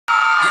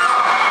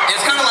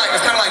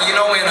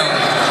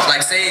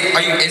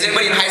Is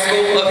anybody in high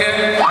school up here?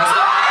 High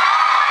school?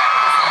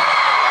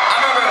 I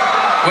remember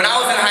when I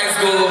was in high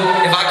school,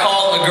 if I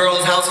called a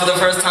girl's house for the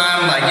first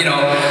time, like, you know,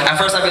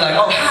 at first I'd be like,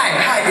 oh,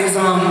 hi, is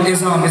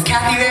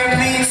Kathy there,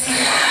 please?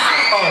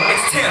 Oh,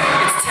 it's Tim.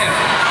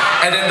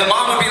 And then the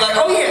mom would be like,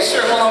 oh yeah,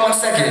 sure, hold on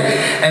 1 second.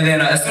 And then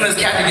as soon as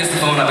Kathy gets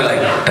the phone, I'd be like,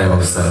 hey,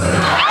 what's up?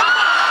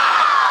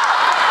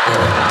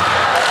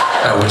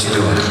 Yeah. What you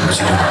doing?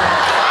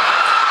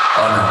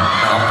 Oh no,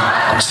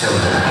 I'm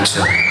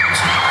chilling.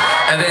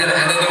 And then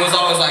there was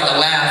always like a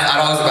laugh.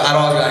 I'd always be like,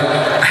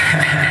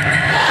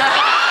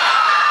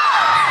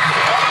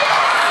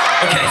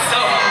 okay,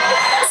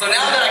 so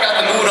now that I got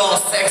the mood all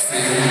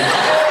sexy,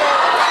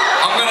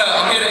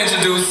 I'm here to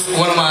introduce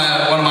one of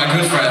my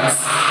good friends.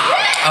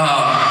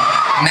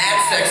 Mad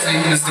Sexy,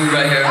 this dude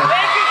right here.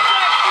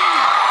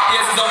 He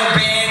has his own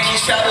band, he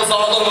travels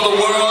all over the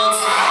world.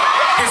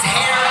 His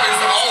hair is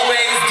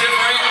always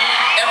different.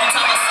 Every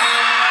time I see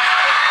him,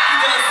 he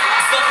does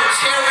stuff for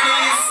charity.